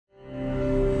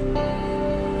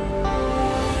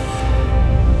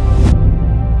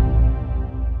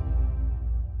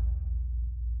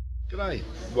Hey,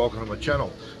 welcome to my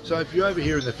channel. So if you're over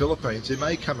here in the Philippines, there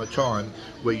may come a time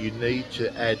where you need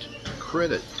to add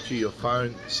credit to your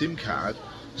phone SIM card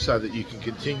so that you can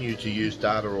continue to use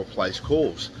data or place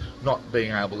calls. Not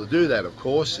being able to do that, of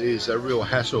course, is a real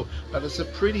hassle, but it's a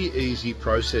pretty easy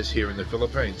process here in the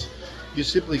Philippines. You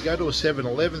simply go to a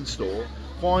 7-Eleven store,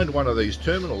 find one of these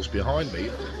terminals behind me,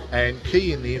 and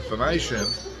key in the information.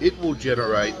 It will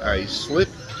generate a slip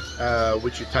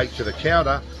which you take to the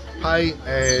counter, pay,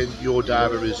 and your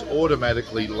data is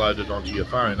automatically loaded onto your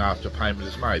phone after payment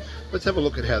is made. Let's have a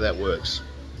look at how that works.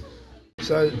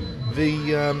 So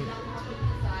the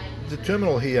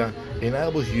terminal here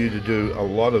enables you to do a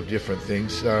lot of different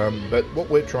things, but what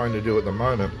we're trying to do at the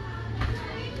moment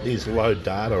is load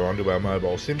data onto our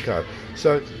mobile SIM card.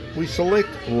 So we select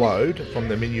load from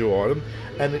the menu item,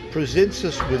 and it presents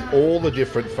us with all the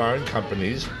different phone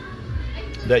companies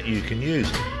that you can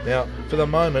use. Now for the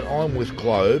moment I'm with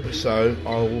Globe, so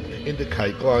I'll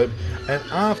indicate Globe, and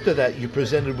after that you're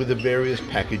presented with the various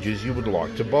packages you would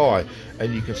like to buy,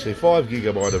 and you can see 5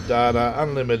 GB of data,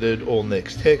 unlimited, all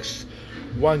next text,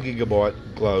 1 GB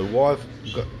Glow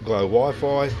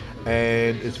Wi-Fi,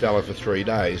 and it's valid for 3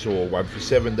 days, or one for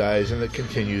 7 days, and it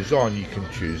continues on. You can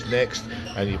choose next,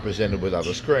 and you're presented with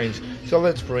other screens. So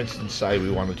let's for instance say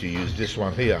we wanted to use this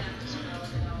one here.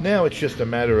 Now it's just a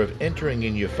matter of entering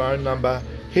in your phone number,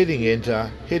 hitting enter,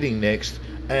 hitting next,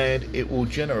 and it will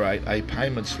generate a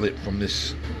payment slip from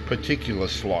this particular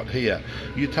slot here.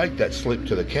 You take that slip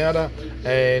to the counter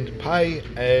and pay,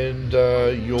 and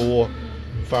your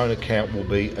phone account will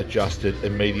be adjusted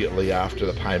immediately after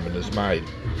the payment is made.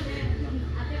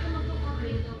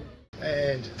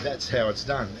 And that's how it's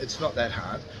done. It's not that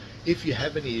hard. If you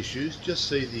have any issues, just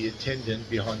see the attendant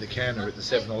behind the counter at the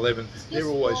 7-Eleven. They're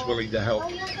always willing to help,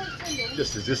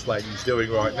 just as this lady's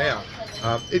doing right now.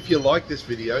 If you like this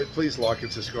video, please like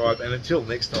and subscribe, and until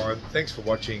next time, thanks for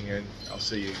watching, and I'll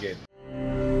see you again.